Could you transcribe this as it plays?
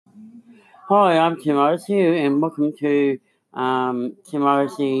Hi, I'm Timorrissey, and welcome to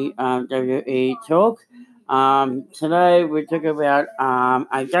Timorrissey WE Talk. Today we talk about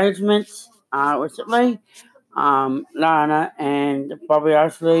engagements recently. Lana and Bobby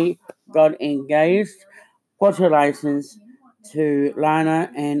Ashley got engaged. Congratulations to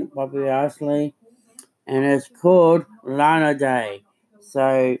Lana and Bobby Ashley, and it's called Lana Day.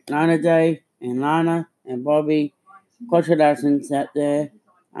 So Lana Day and Lana and Bobby, congratulations out there.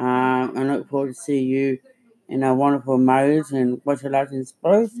 I look forward to see you in a wonderful marriage, and congratulations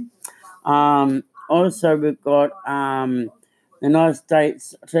both. Also, we've got the United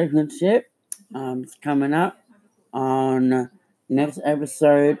States Championship it's coming up on next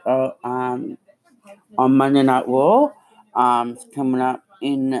episode of on Monday Night Raw. It's coming up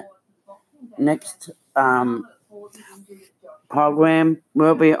in next program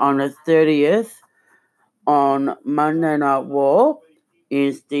will be on the 30th. On Monday Night Raw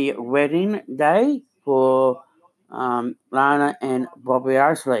is the wedding day for Lana and Bobby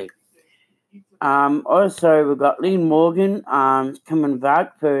Ashley. Also, we've got Lee Morgan coming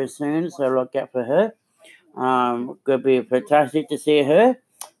back very soon, so look out for her. Gonna be fantastic to see her.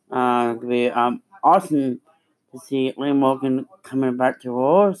 Gonna be awesome to see Lee Morgan coming back to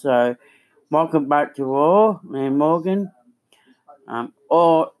Raw. So, welcome back to Raw, Lee Morgan.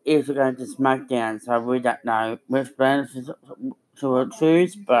 Or is it going to SmackDown? So we don't know which brand to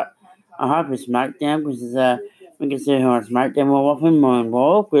choose, but I hope it's SmackDown because we can see her on SmackDown more often, more on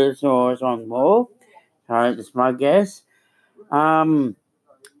Raw, because it's always on Raw. So that's my guess.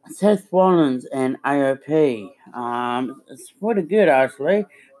 Seth Rollins and AOP. It's pretty good actually.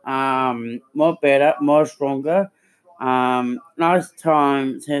 More better, more stronger. Last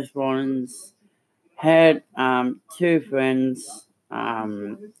time Seth Rollins had two friends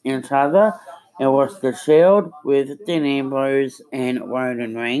each other. It was the Shield with Dean Ambrose and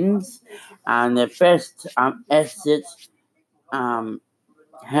Roman Reigns. The best exit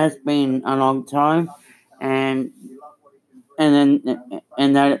has been a long time, and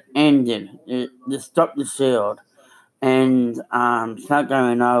that ended. They stopped the Shield, and it's not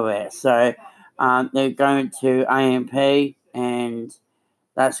going nowhere. So they're going to AMP, and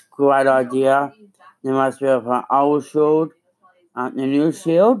that's a great idea. They must be of an old Shield, the new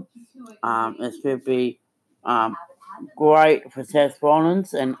Shield. It's going to be great for Seth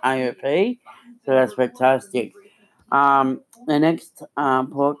Rollins and AOP, so that's fantastic. The next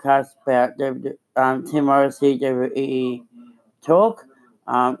podcast about Tim Morrissey WWE Talk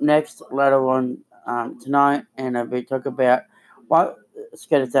next later on tonight, and I'll be talking about what's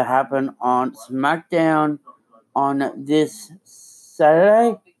going to happen on SmackDown on this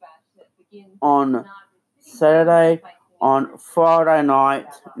Saturday, on Friday night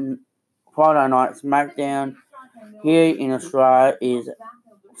SmackDown here in Australia is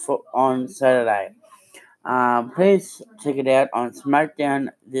on Saturday. Please check it out on SmackDown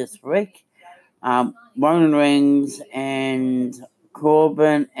this week. Roman Reigns and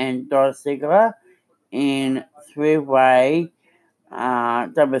Corbin and Dolph Ziggler in three-way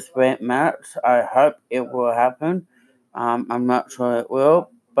double threat match. I hope it will happen. I'm not sure it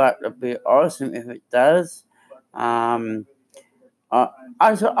will, but it'll be awesome if it does. I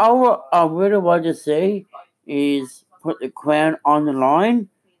really want to see is put the crown on the line.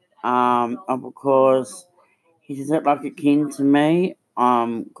 Because he's like a king to me.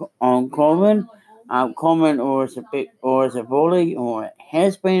 On Corbin. Corbin is a bully, or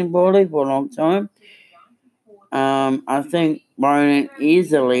has been a bully for a long time. I think Ronan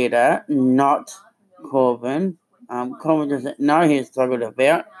is a leader, not Corbin. Corbin doesn't know he's talking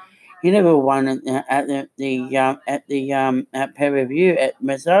about. He never won at pay-per-view at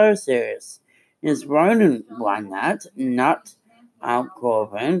Massaro Series. It's Ronan won that, not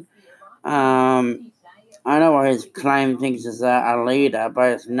Corbin. I know his claim thinks he's a leader,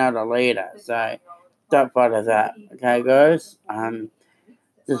 but it's not a leader. So don't bother that. Okay, guys.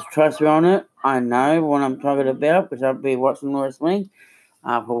 Just trust me on it. I know what I'm talking about because I've been watching wrestling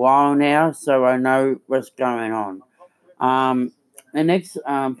for a while now, so I know what's going on. The next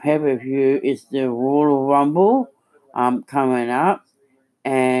pay-per-view is the Royal Rumble coming up,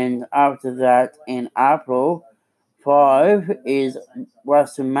 and after that in April 5 is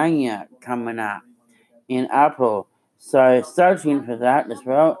WrestleMania coming up in April. So searching for that as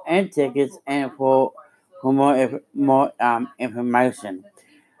well, and tickets, and for more information.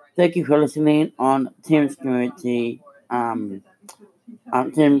 Thank you for listening on Tim's Community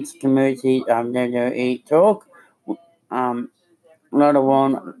WWE Talk later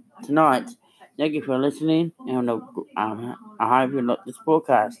on tonight. Thank you for listening, and I hope you like this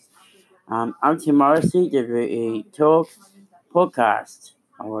podcast. I'm Tim Morrissey, WWE Talk podcast.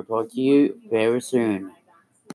 I will talk to you very soon.